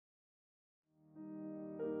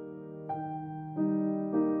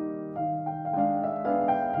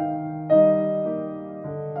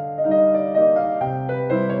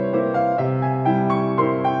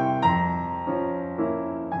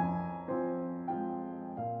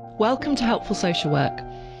Welcome to Helpful Social Work.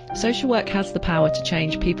 Social work has the power to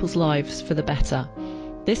change people's lives for the better.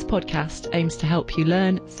 This podcast aims to help you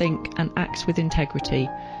learn, think and act with integrity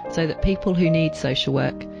so that people who need social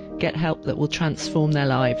work get help that will transform their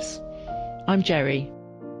lives. I'm Jerry.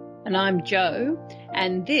 And I'm Jo,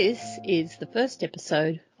 and this is the first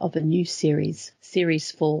episode of a new series,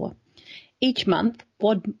 Series 4. Each month,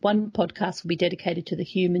 one podcast will be dedicated to the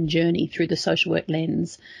human journey through the social work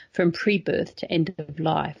lens, from pre-birth to end of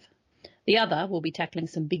life. The other will be tackling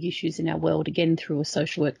some big issues in our world, again through a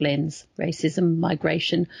social work lens: racism,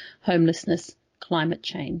 migration, homelessness, climate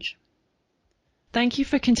change. Thank you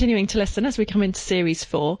for continuing to listen as we come into Series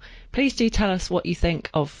 4. Please do tell us what you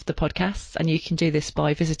think of the podcasts, and you can do this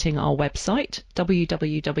by visiting our website,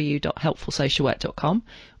 www.helpfulsocialwork.com,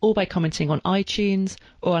 or by commenting on iTunes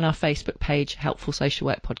or on our Facebook page, Helpful Social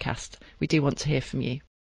Work Podcast. We do want to hear from you.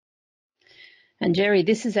 And Jerry,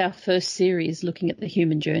 this is our first series looking at the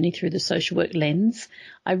human journey through the social work lens.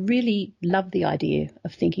 I really love the idea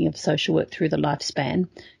of thinking of social work through the lifespan.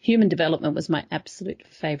 Human development was my absolute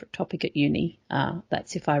favourite topic at uni,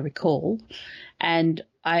 that's if I recall. And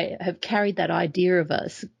I have carried that idea of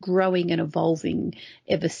us growing and evolving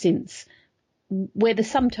ever since. We're the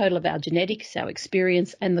sum total of our genetics, our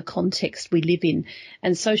experience and the context we live in.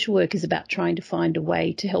 And social work is about trying to find a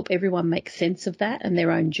way to help everyone make sense of that and their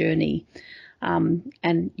own journey.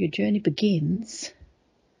 And your journey begins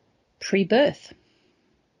pre-birth.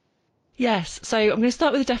 Yes, so I'm going to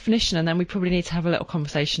start with a definition, and then we probably need to have a little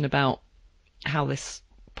conversation about how this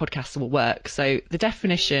podcast will work. So the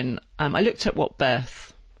definition, I looked at what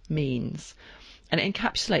birth means, and it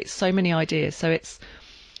encapsulates so many ideas. So it's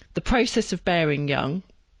the process of bearing young,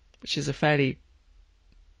 which is a fairly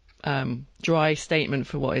dry statement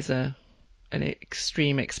for what is an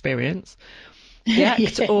extreme experience. The act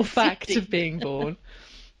Yes, or fact of being born,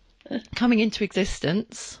 coming into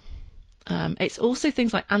existence. It's also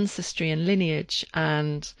things like ancestry and lineage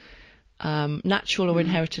and natural or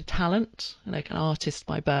inherited talent, like an artist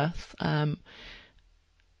by birth.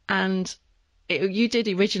 And you did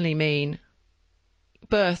originally mean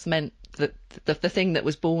birth meant the thing that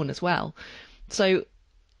was born as well. So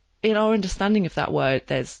in our understanding of that word,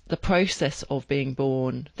 there's the process of being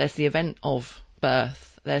born, there's the event of birth,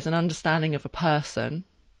 there's an understanding of a person,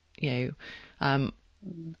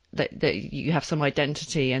 that you have some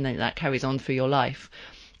identity, and then that carries on through your life.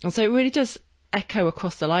 And so it really does echo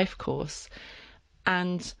across the life course.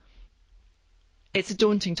 And it's a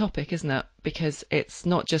daunting topic, isn't it? Because it's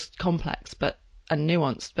not just complex and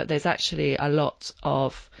nuanced, but there's actually a lot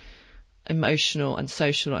of emotional and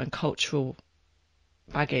social and cultural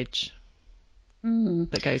baggage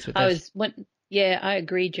that goes with this. Yeah, I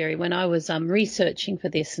agree, Jerry. When I was researching for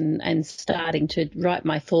this and starting to write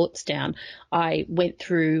my thoughts down, I went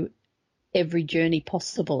through every journey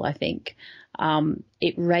possible, I think.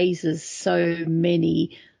 It raises so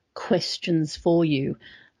many questions for you.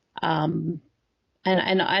 And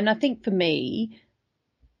I think for me,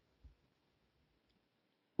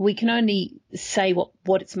 we can only say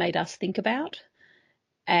what it's made us think about,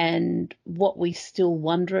 and what we still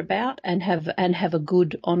wonder about, and have a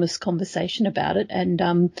good, honest conversation about it,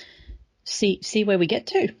 and see where we get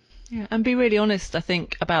to. Yeah, and be really honest, I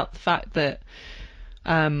think, about the fact that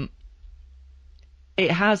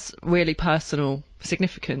it has really personal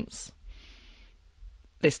significance,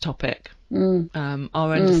 this topic.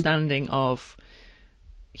 Our understanding of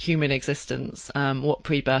human existence, what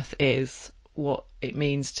pre-birth is, what it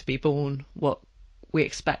means to be born, what we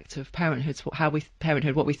expect of parenthood,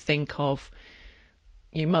 what we think of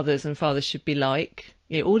mothers and fathers should be like.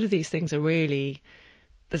 All of these things are really,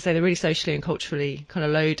 they're really socially and culturally kind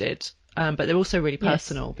of loaded, but they're also really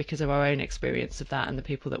personal. Yes. Because of our own experience of that and the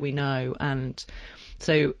people that we know. And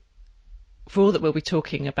so for all that we'll be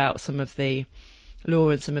talking about some of the law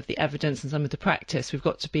and some of the evidence and some of the practice, we've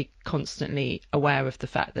got to be constantly aware of the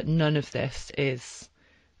fact that none of this is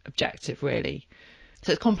objective, really.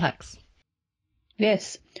 So it's complex.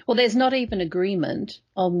 Yes. Well, there's not even agreement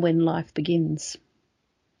on when life begins,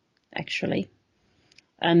 actually.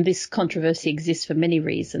 And this controversy exists for many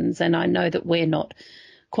reasons. And I know that we're not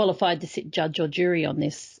qualified to sit judge or jury on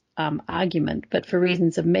this argument, but for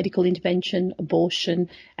reasons of medical intervention,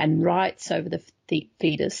 abortion and rights over the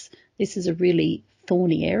fetus, this is a really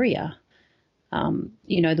thorny area.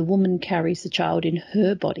 The woman carries the child in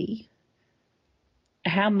her body.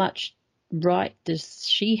 How much right does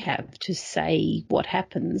she have to say what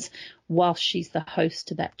happens while she's the host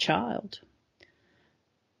to that child?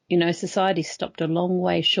 Society stopped a long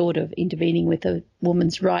way short of intervening with a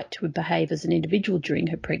woman's right to behave as an individual during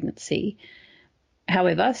her pregnancy.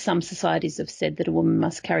 However, some societies have said that a woman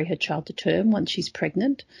must carry her child to term once she's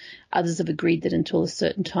pregnant. Others have agreed that until a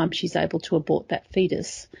certain time she's able to abort that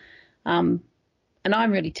fetus. And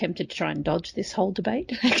I'm really tempted to try and dodge this whole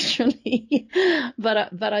debate, actually.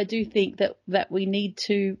 but I do think that we need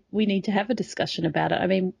to have a discussion about it. I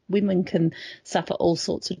mean, women can suffer all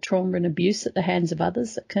sorts of trauma and abuse at the hands of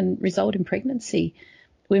others that can result in pregnancy.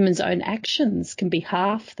 Women's own actions can be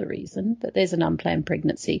half the reason that there's an unplanned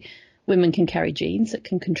pregnancy. Women can carry genes that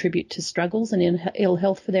can contribute to struggles and ill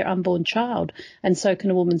health for their unborn child, and so can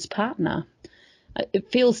a woman's partner.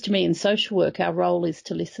 It feels to me in social work our role is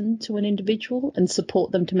to listen to an individual and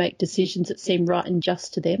support them to make decisions that seem right and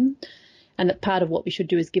just to them, and that part of what we should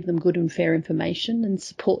do is give them good and fair information and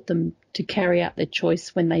support them to carry out their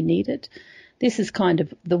choice when they need it. This is kind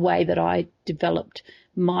of the way that I developed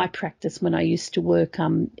my practice when I used to work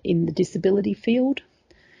in the disability field.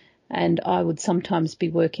 And I would sometimes be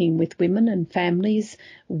working with women and families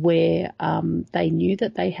where they knew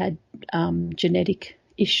that they had genetic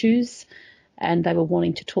issues, and they were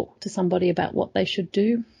wanting to talk to somebody about what they should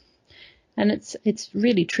do. And it's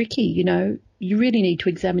really tricky, you know. You really need to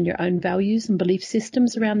examine your own values and belief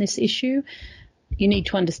systems around this issue. You need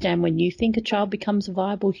to understand when you think a child becomes a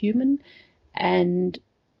viable human, and,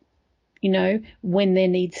 you know, when their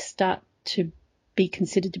needs start to be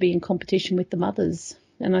considered to be in competition with the mother's.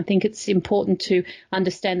 And I think it's important to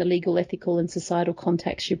understand the legal, ethical and societal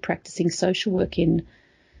context you're practicing social work in,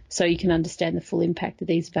 so you can understand the full impact of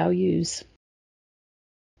these values.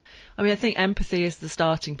 I mean, I think empathy is the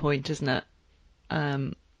starting point, isn't it?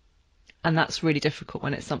 And that's really difficult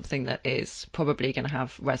when it's something that is probably going to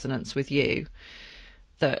have resonance with you,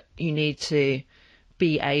 that you need to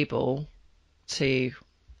be able to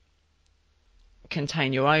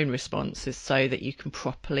contain your own responses so that you can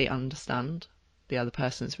properly understand the other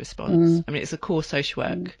person's response. I mean, it's a core social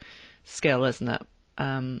work skill, isn't it?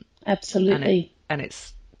 Absolutely. And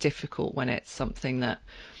it's difficult when it's something that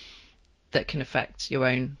can affect your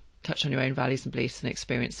own, touch on your own values and beliefs and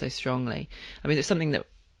experience so strongly. I mean, it's something that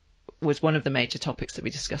was one of the major topics that we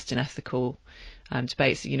discussed in ethical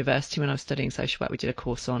debates at university when I was studying social work. We did a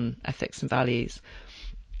course on ethics and values,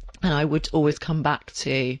 and I would always come back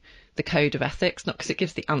to the code of ethics, not because it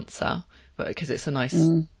gives the answer, but because it's a nice,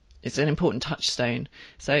 it's an important touchstone.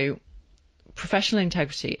 So professional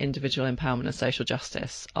integrity, individual empowerment and social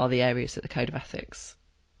justice are the areas that the code of ethics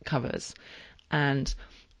covers. And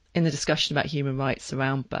in the discussion about human rights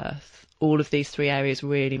around birth, all of these three areas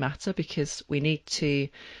really matter, because we need to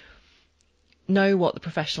know what the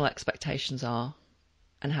professional expectations are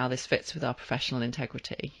and how this fits with our professional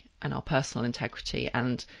integrity and our personal integrity,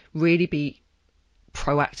 and really be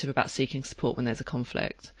proactive about seeking support when there's a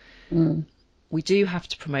conflict. We do have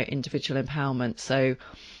to promote individual empowerment. So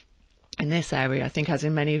in this area, I think, as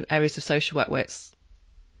in many areas of social work where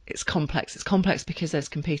it's complex. It's complex because there's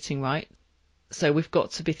competing rights. So we've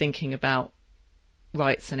got to be thinking about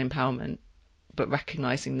rights and empowerment, but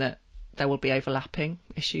recognising that there will be overlapping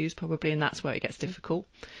issues probably, and that's where it gets difficult.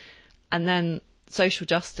 And then social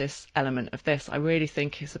justice element of this, I really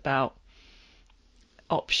think, is about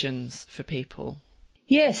options for people.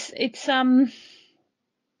 Yes, it's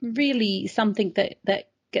really something that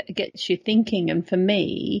gets you thinking. And for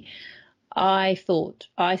me, I thought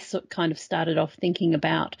I kind of started off thinking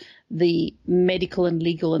about the medical and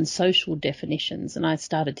legal and social definitions, and I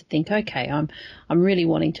started to think, okay, I'm really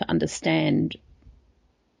wanting to understand,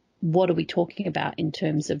 what are we talking about in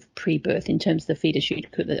terms of pre-birth, in terms of the fetus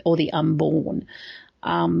or the unborn.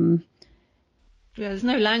 Yeah, there's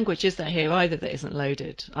no language, is there, here either, that isn't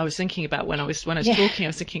loaded. I was thinking about when I was talking, I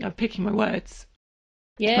was thinking I'm picking my words.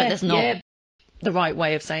 Yeah, but there's not the right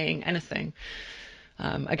way of saying anything.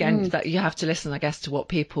 Again, that you have to listen, I guess, to what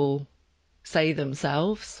people say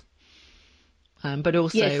themselves, but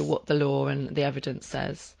also what the law and the evidence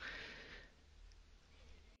says.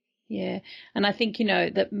 Yeah, and I think, you know,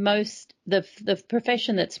 that the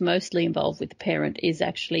profession that's mostly involved with the parent is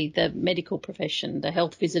actually the medical profession, the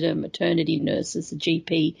health visitor, maternity nurses, the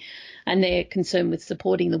GP, and they're concerned with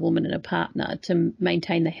supporting the woman and her partner to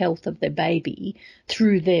maintain the health of their baby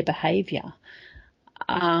through their behaviour.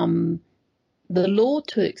 The law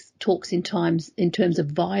talks in terms of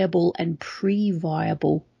viable and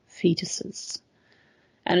pre-viable fetuses.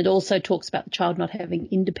 And it also talks about the child not having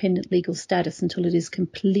independent legal status until it is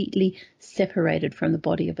completely separated from the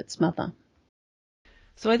body of its mother.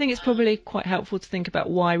 So I think it's probably quite helpful to think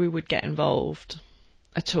about why we would get involved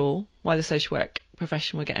at all, why the social work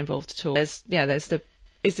profession would get involved at all. Is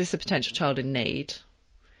this a potential child in need?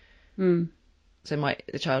 So might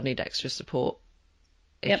the child need extra support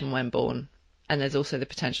if and when born? And there's also the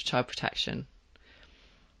potential child protection,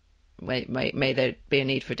 may there be a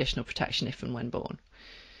need for additional protection if and when born?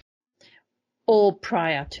 Or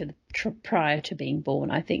prior to being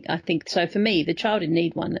born. I think so. For me, the child in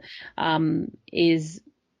need one is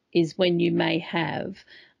when you may have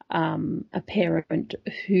a parent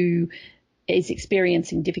who is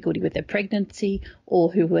experiencing difficulty with their pregnancy,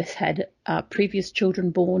 or who has had previous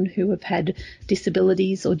children born who have had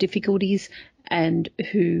disabilities or difficulties, and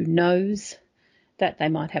who knows that they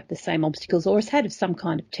might have the same obstacles, or has had some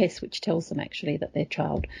kind of test which tells them actually that their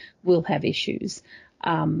child will have issues.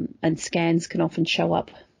 And scans can often show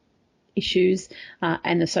up issues,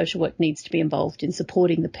 and the social work needs to be involved in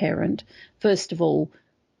supporting the parent. First of all,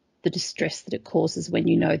 the distress that it causes when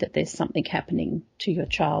you know that there's something happening to your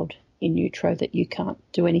child in utero that you can't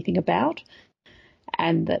do anything about,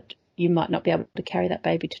 and that you might not be able to carry that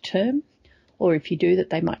baby to term, or if you do, that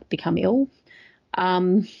they might become ill,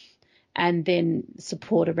 and then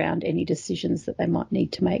support around any decisions that they might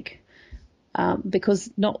need to make, because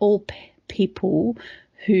not all people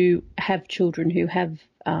who have children who have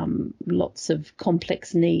lots of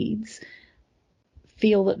complex needs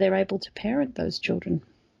feel that they're able to parent those children,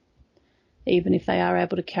 even if they are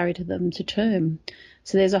able to carry them to term.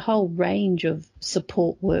 So there's a whole range of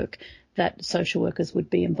support work that social workers would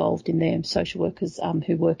be involved in there. Social workers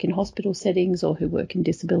who work in hospital settings or who work in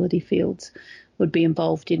disability fields would be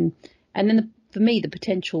involved in. And then for me, the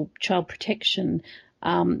potential child protection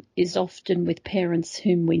is often with parents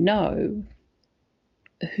whom we know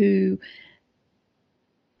who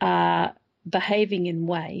are behaving in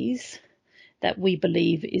ways that we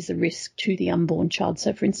believe is a risk to the unborn child.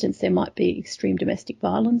 So, for instance, there might be extreme domestic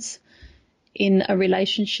violence in a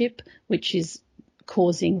relationship, which is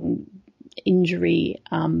causing injury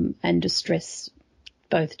and distress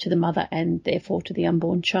both to the mother and therefore to the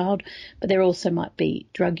unborn child. But there also might be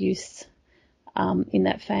drug use in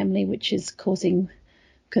that family, which is causing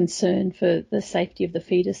concern for the safety of the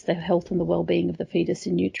fetus, the health and the well-being of the fetus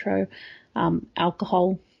in utero,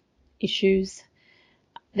 alcohol issues.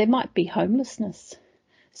 There might be homelessness,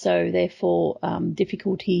 so therefore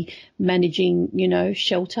difficulty managing,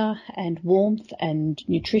 shelter and warmth and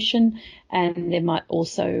nutrition, and there might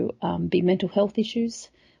also be mental health issues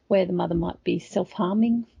where the mother might be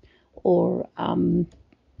self-harming or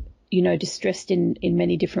distressed in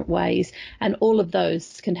many different ways, and all of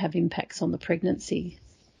those can have impacts on the pregnancy.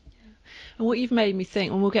 And what you've made me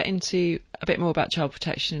think, and we'll get into a bit more about child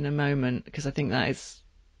protection in a moment, because I think that is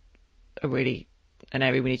an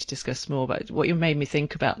area we need to discuss more, but what you've made me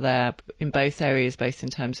think about there in both areas, both in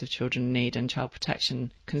terms of children in need and child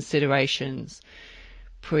protection considerations,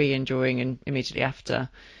 pre and during and immediately after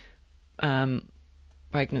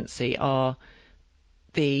pregnancy, are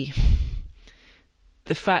the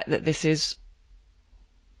fact that this is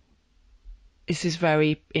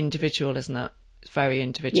very individual, isn't it? It's very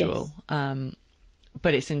individual. Yes.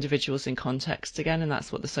 But it's individuals in context again, and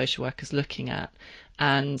that's what the social worker is looking at,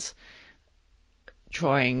 and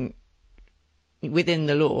trying within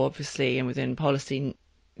the law, obviously, and within policy,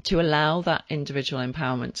 to allow that individual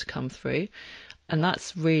empowerment to come through. And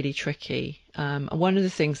that's really tricky. And one of the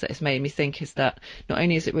things that has made me think is that not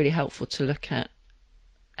only is it really helpful to look at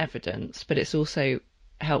evidence, but it's also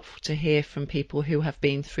helpful to hear from people who have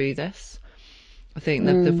been through this. I think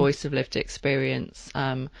that the voice of lived experience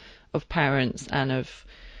of parents and of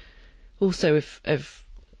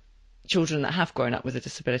children that have grown up with a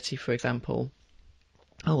disability, for example,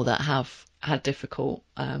 or that have had difficult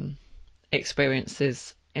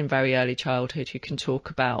experiences in very early childhood, who can talk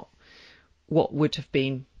about what would have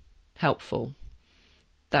been helpful.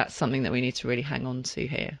 That's something that we need to really hang on to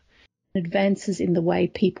here. Advances in the way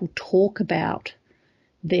people talk about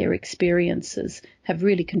their experiences have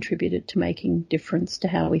really contributed to making difference to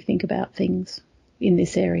how we think about things in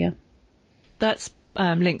this area. That's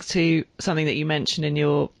linked to something that you mentioned in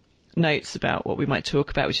your notes about what we might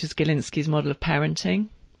talk about, which is Gilinski's model of parenting.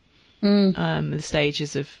 The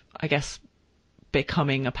stages of, I guess,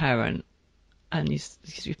 becoming a parent. And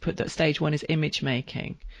you put that stage one is image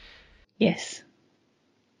making. Yes.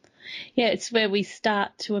 Yeah, it's where we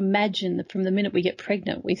start to imagine that from the minute we get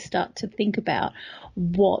pregnant, we start to think about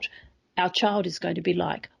what our child is going to be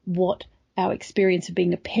like, what our experience of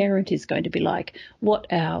being a parent is going to be like, what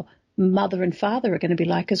our mother and father are going to be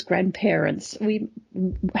like as grandparents,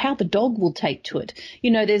 how the dog will take to it.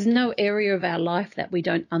 There's no area of our life that we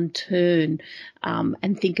don't unturn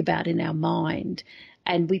and think about in our mind.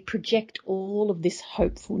 And we project all of this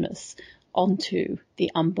hopefulness onto the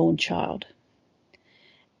unborn child.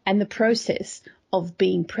 And the process of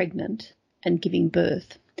being pregnant and giving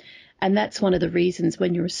birth. And that's one of the reasons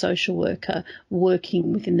when you're a social worker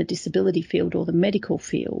working within the disability field or the medical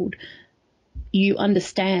field, you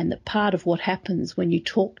understand that part of what happens when you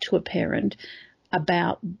talk to a parent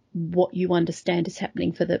about what you understand is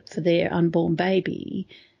happening for their unborn baby,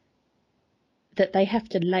 that they have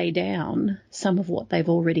to lay down some of what they've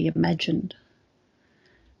already imagined.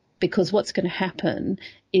 Because what's going to happen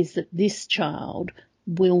is that this child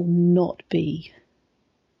will not be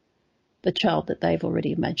the child that they've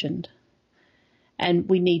already imagined. And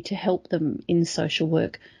we need to help them in social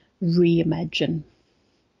work reimagine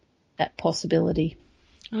that possibility.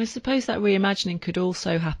 And I suppose that reimagining could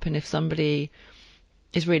also happen if somebody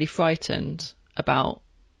is really frightened about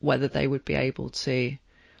whether they would be able to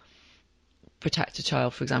protect a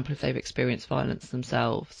child, for example, if they've experienced violence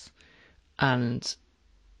themselves, and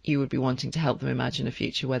you would be wanting to help them imagine a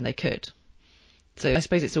future when they could. So I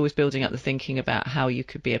suppose it's always building up the thinking about how you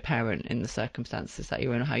could be a parent in the circumstances that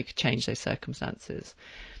you're in, or how you could change those circumstances.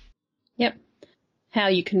 Yep. How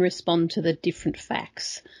you can respond to the different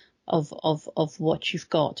facts of what you've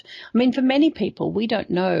got. I mean, for many people, we don't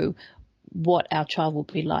know what our child will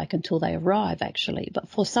be like until they arrive, actually. But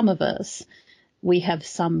for some of us, we have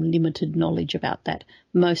some limited knowledge about that,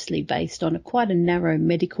 mostly based on quite a narrow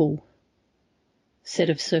medical set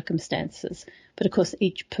of circumstances. But of course,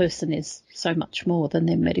 each person is so much more than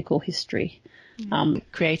their medical history.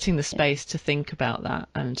 Creating the space to think about that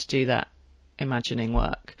and to do that imagining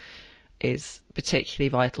work is particularly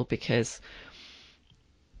vital, because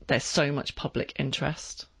there's so much public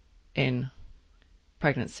interest in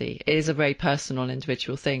pregnancy. It is a very personal,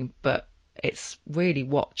 individual thing, but it's really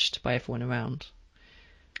watched by everyone around.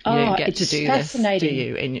 You don't get to do this, do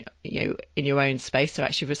you, in your own space? So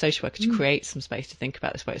actually, for a social worker to create some space to think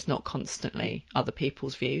about this, where it's not constantly other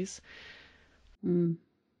people's views. It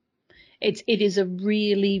is a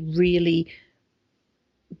really, really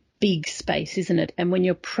big space, isn't it? And when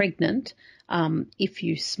you're pregnant, if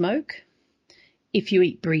you smoke, if you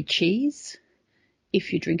eat brie cheese,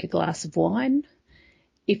 if you drink a glass of wine,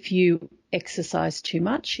 if you exercise too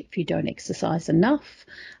much, if you don't exercise enough,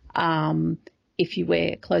 if you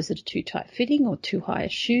wear clothes that are too tight fitting or too high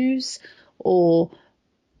shoes, or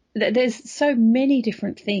there's so many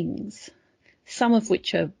different things, some of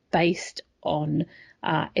which are based on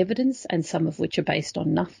evidence and some of which are based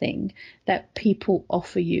on nothing, that people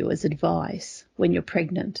offer you as advice when you're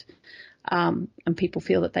pregnant. And people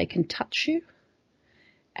feel that they can touch you,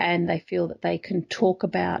 and they feel that they can talk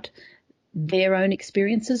about their own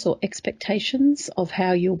experiences or expectations of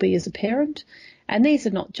how you'll be as a parent. And these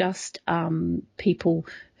are not just people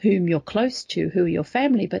whom you're close to, who are your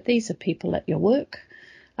family, but these are people at your work.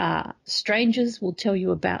 Strangers will tell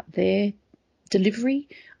you about their delivery.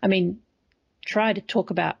 I mean, try to talk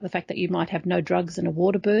about the fact that you might have no drugs and a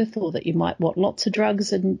water birth, or that you might want lots of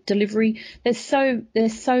drugs and delivery. There's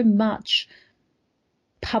so much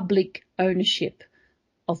public ownership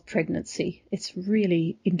of pregnancy. It's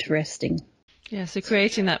really interesting. Yeah, so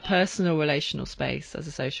creating that personal relational space as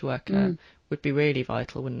a social worker would be really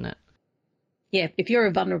vital, wouldn't it? Yeah, if you're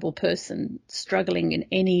a vulnerable person struggling in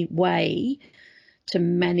any way to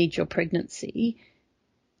manage your pregnancy,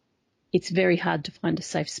 it's very hard to find a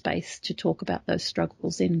safe space to talk about those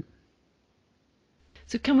struggles in.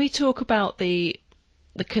 So can we talk about the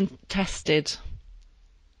contested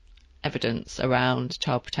evidence around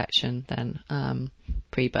child protection then,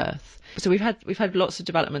 pre-birth? So we've had lots of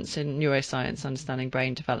developments in neuroscience, understanding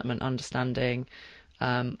brain development, understanding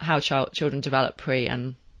how children develop pre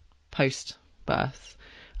and post birth,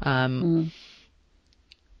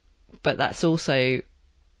 but that's also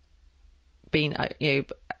been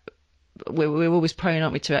we're always prone,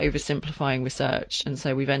 aren't we, to oversimplifying research, and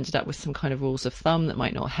so we've ended up with some kind of rules of thumb that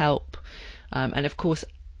might not help. And of course,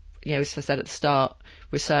 as I said at the start,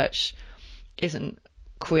 research isn't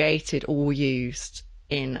created or used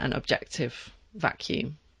in an objective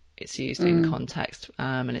vacuum. It's used in context,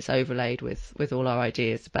 and it's overlaid with all our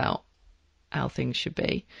ideas about how things should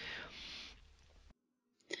be.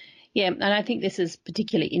 Yeah, and I think this is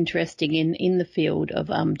particularly interesting in the field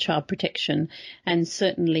of child protection. And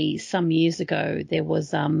certainly some years ago there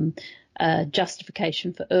was a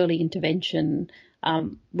justification for early intervention,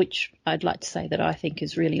 which I'd like to say that I think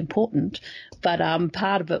is really important. But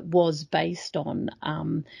part of it was based on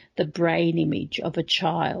the brain image of a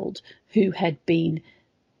child who had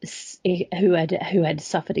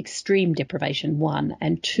suffered extreme deprivation, 1,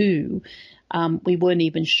 and 2, we weren't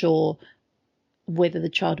even sure whether the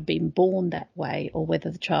child had been born that way or whether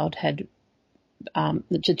the child's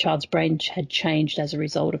brain had changed as a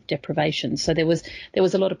result of deprivation. So there was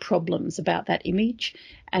a lot of problems about that image,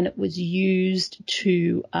 and it was used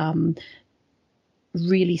to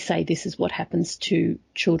really say this is what happens to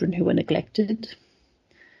children who are neglected.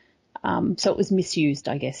 So it was misused,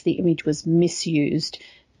 I guess. The image was misused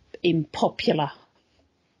in popular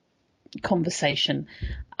conversation.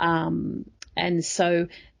 And so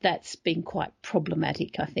that's been quite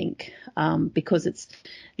problematic, I think, because it's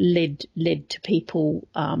led to people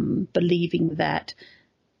believing that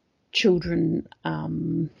children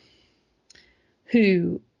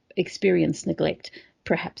who experience neglect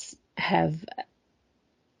perhaps have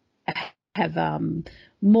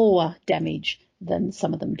more damage than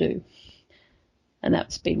some of them do. And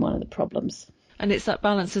that's been one of the problems. And it's that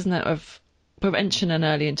balance, isn't it, of prevention and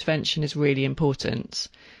early intervention is really important.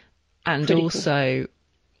 And critical. Also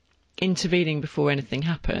intervening before anything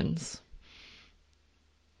happens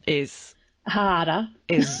is harder.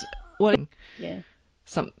 Is well, yeah.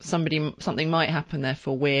 Something might happen,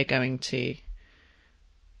 therefore we're going to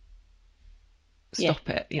stop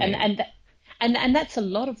it. You know? And that's a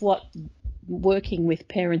lot of what working with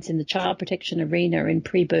parents in the child protection arena in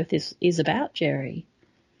pre-birth is about, Jerry.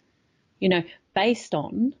 You know, based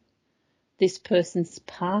on this person's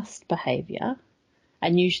past behaviour,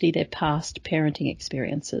 and usually their past parenting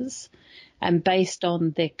experiences, and based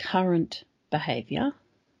on their current behaviour,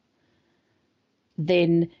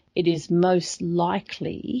 then it is most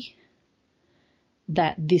likely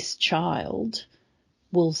that this child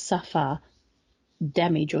will suffer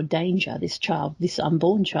damage or danger. This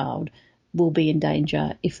unborn child will be in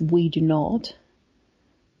danger if we do not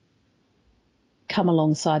come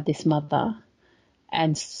alongside this mother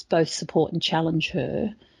and both support and challenge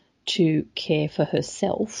her to care for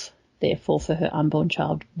herself, therefore for her unborn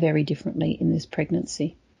child, very differently in this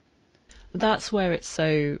pregnancy. That's where it's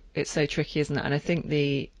so tricky, isn't it? And I think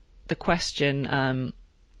the question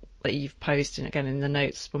that you've posed again in the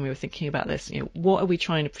notes when we were thinking about this, you know, what are we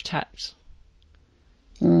trying to protect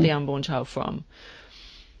the unborn child from?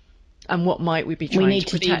 And what might we be trying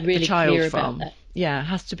to protect the child from? Yeah, it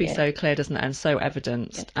has to be so clear, doesn't it? And so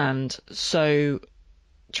evidenced and so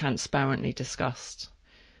transparently discussed.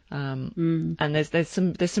 And there's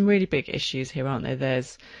some really big issues here, aren't there?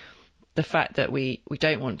 There's the fact that we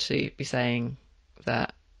don't want to be saying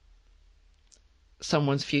that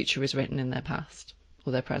someone's future is written in their past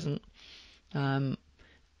or their present.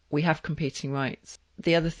 We have competing rights.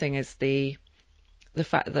 The other thing is the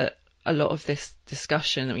fact that a lot of this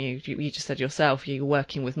discussion, I mean, you just said yourself, you're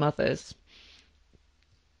working with mothers,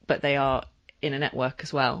 but they are in a network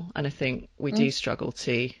as well. And I think we do struggle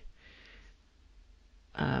to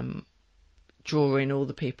draw in all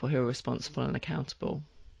the people who are responsible and accountable.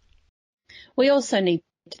 We also need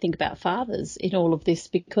to think about fathers in all of this,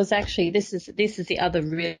 because actually this is the other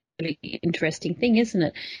really interesting thing, isn't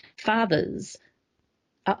it? Fathers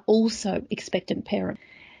are also expectant parents.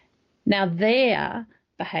 Now their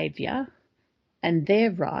behaviour and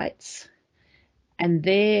their rights and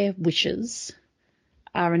their wishes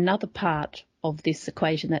are another part of this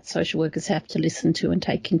equation that social workers have to listen to and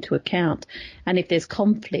take into account. And if there's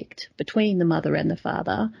conflict between the mother and the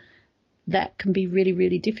father, that can be really,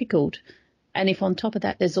 really difficult. And if on top of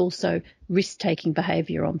that there's also risk-taking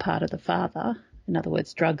behaviour on part of the father, in other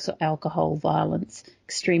words, drugs or alcohol, violence,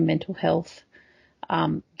 extreme mental health,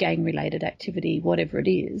 gang-related activity, whatever it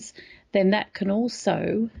is, then that can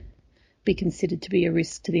also be considered to be a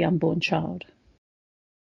risk to the unborn child.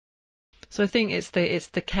 So I think it's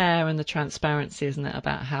the care and the transparency, isn't it,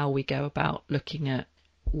 about how we go about looking at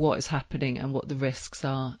what is happening and what the risks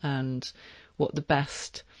are and what the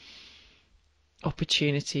best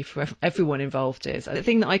opportunity for everyone involved is. The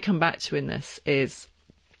thing that I come back to in this is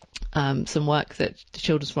some work that the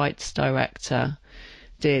Children's Rights Director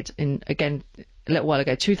did a little while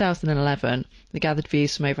ago, 2011. They gathered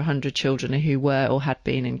views from over 100 children who were or had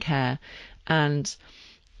been in care, and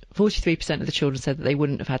 43% of the children said that they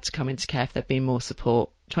wouldn't have had to come into care if there'd been more support.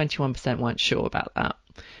 21% weren't sure about that.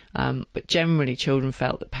 But generally, children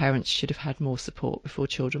felt that parents should have had more support before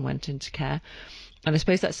children went into care. And I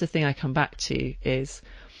suppose that's the thing I come back to is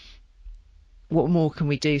what more can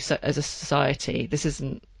we do as a society? This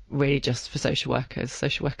isn't really just for social workers.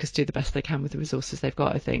 Social workers do the best they can with the resources they've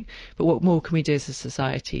got, I think. But what more can we do as a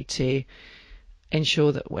society to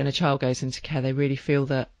ensure that when a child goes into care, they really feel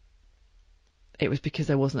that it was because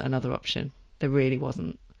there wasn't another option. There really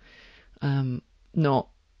wasn't. Not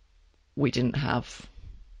we didn't have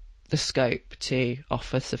the scope to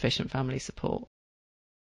offer sufficient family support.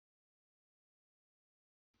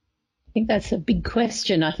 I think that's a big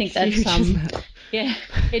question. I think that's huge, isn't it? Yeah,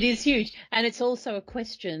 it is huge. And it's also a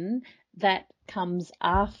question that comes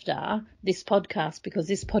after this podcast, because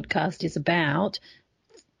this podcast is about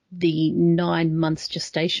the 9 months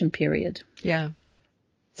gestation period. Yeah.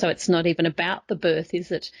 So it's not even about the birth,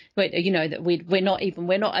 is it? You know, that we're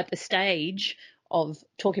not at the stage of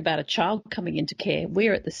talking about a child coming into care.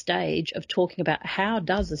 We're at the stage of talking about how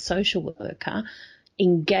does a social worker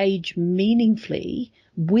engage meaningfully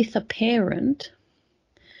with a parent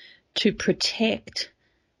to protect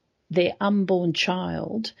their unborn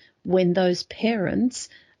child when those parents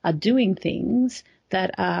are doing things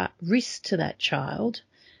that are risk to that child,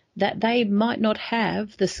 that they might not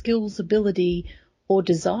have the skills, ability, or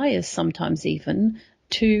desires sometimes even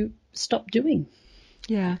to stop doing.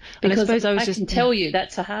 Yeah. Because I suppose I can tell you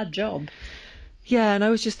that's a hard job. Yeah, and I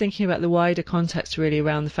was just thinking about the wider context really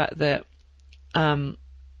around the fact that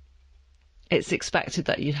it's expected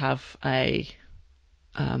that you have a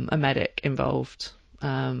medic involved,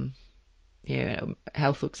 health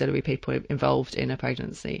auxiliary people involved in a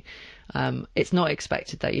pregnancy. It's not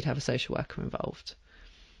expected that you'd have a social worker involved.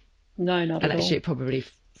 No, not at all. And actually it probably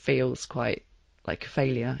feels quite like a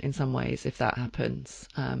failure in some ways if that happens.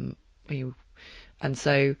 And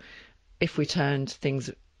so if we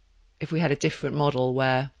had a different model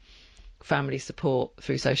where family support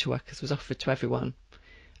through social workers was offered to everyone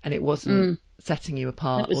and it wasn't setting you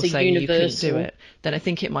apart or saying you couldn't do it, then I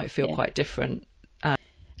think it might feel quite different.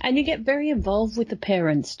 And you get very involved with the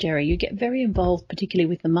parents, Jerry. You get very involved, particularly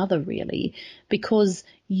with the mother, really, because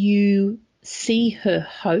you see her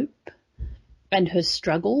hope and her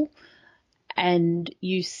struggle, and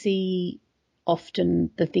you see often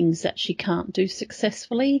the things that she can't do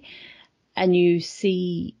successfully, and you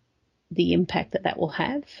see the impact that will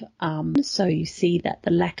have. So you see that the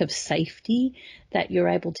lack of safety that you're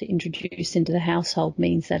able to introduce into the household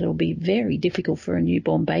means that it'll be very difficult for a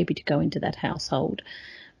newborn baby to go into that household.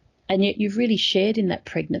 And yet you've really shared in that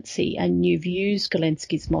pregnancy, and you've used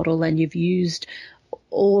Galensky's model, and you've used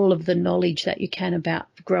all of the knowledge that you can about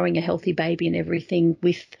growing a healthy baby and everything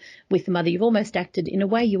with the mother. You've almost acted, in a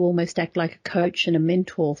way, you almost act like a coach and a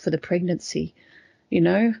mentor for the pregnancy,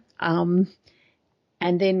 and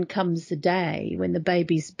then comes the day when the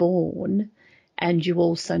baby's born, and you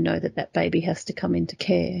also know that that baby has to come into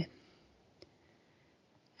care.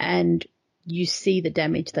 And you see the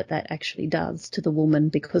damage that actually does to the woman,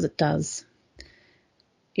 because it does.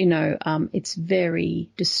 It's very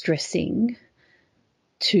distressing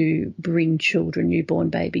to bring children, newborn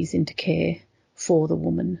babies, into care for the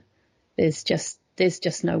woman. There's just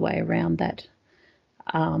no way around that.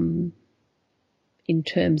 In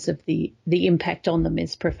terms of the impact on them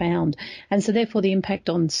is profound. And so therefore the impact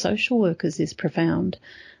on social workers is profound.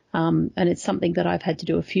 And it's something that I've had to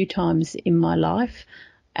do a few times in my life,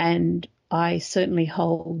 and I certainly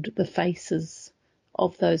hold the faces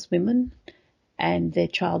of those women and their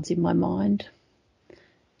child's in my mind.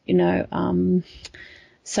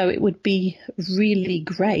 So it would be really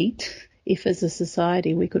great if as a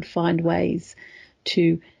society we could find ways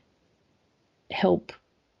to help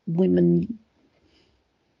women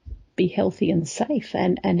be healthy and safe,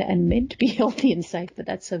 and men to be healthy and safe, but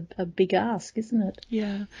that's a big ask, isn't it?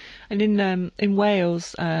 Yeah, and in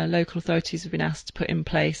Wales, local authorities have been asked to put in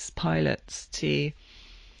place pilots to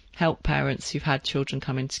help parents who've had children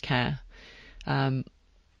come into care, to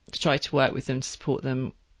try to work with them, to support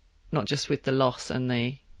them, not just with the loss and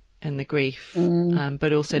the grief,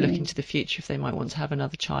 but also looking to the future if they might want to have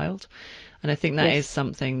another child. And I think that is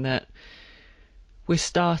something that we're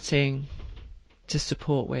starting to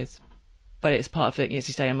support with, but it's part of it, as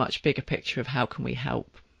you say, a much bigger picture of how can we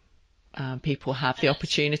help people have the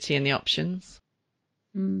opportunity and the options.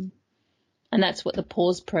 And that's what the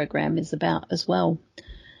Pause program is about as well.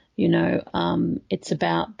 It's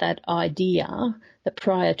about that idea that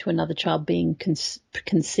prior to another child being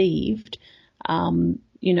conceived,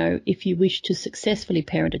 if you wish to successfully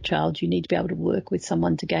parent a child, you need to be able to work with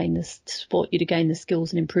someone to support you to gain the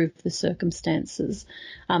skills and improve the circumstances.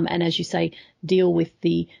 And as you say, deal with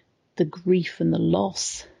the grief and the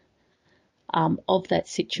loss of that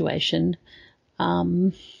situation.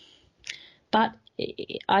 But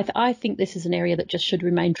I think this is an area that just should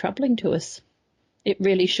remain troubling to us. It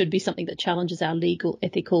really should be something that challenges our legal,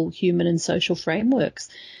 ethical, human and social frameworks.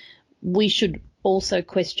 We should also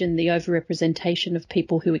question the overrepresentation of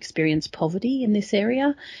people who experience poverty in this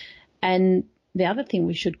area. And the other thing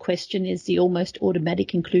we should question is the almost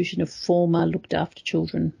automatic inclusion of former looked after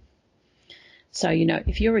children. So,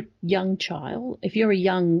 if you're a young child, if you're a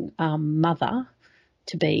young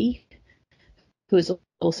mother-to-be who has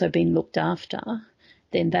also been looked after,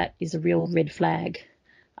 then that is a real red flag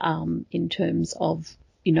in terms of,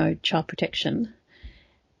 child protection.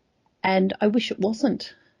 And I wish it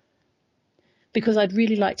wasn't, because I'd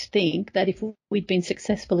really like to think that if we'd been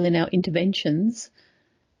successful in our interventions,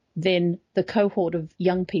 then the cohort of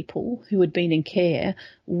young people who had been in care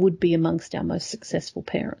would be amongst our most successful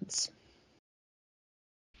parents.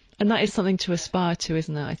 And that is something to aspire to,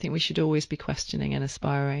 isn't it? I think we should always be questioning and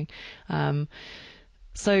aspiring.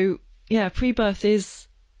 So yeah, pre-birth it's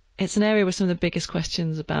an area where some of the biggest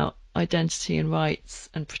questions about identity and rights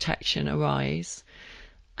and protection arise.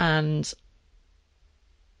 And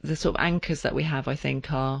the sort of anchors that we have, I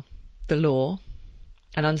think, are the law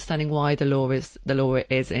and understanding why the law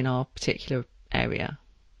is in our particular area,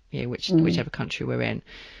 whichever country we're in,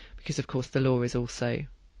 because of course the law is also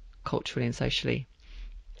culturally and socially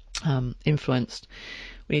influenced.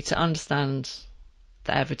 We need to understand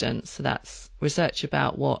the evidence. So that's research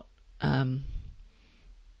about what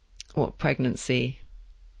pregnancy,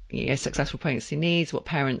 successful pregnancy needs, what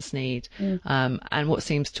parents need, and what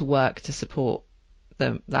seems to work to support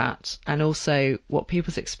that, and also what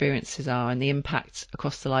people's experiences are and the impact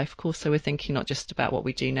across the life course. So we're thinking not just about what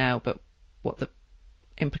we do now, but what the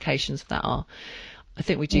implications of that are. I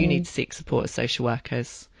think we do need to seek support as social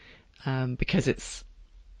workers, because it's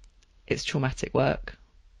traumatic work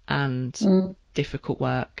and difficult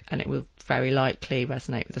work, and it will very likely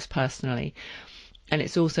resonate with us personally. And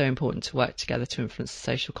it's also important to work together to influence the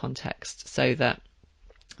social context so that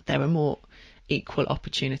there are more equal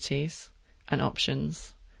opportunities and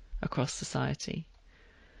options across society.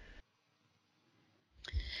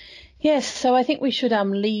 Yes, so I think we should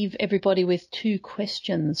leave everybody with 2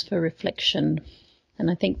 questions for reflection.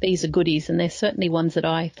 And I think these are goodies, and they're certainly ones that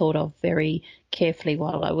I thought of very carefully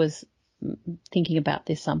while I was thinking about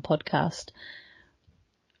this podcast.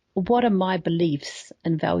 What are my beliefs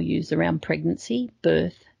and values around pregnancy,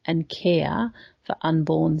 birth and care for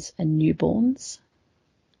unborns and newborns?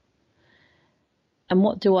 And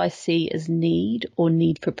what do I see as need or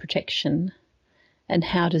need for protection? And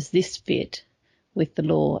how does this fit with the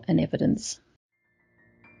law and evidence?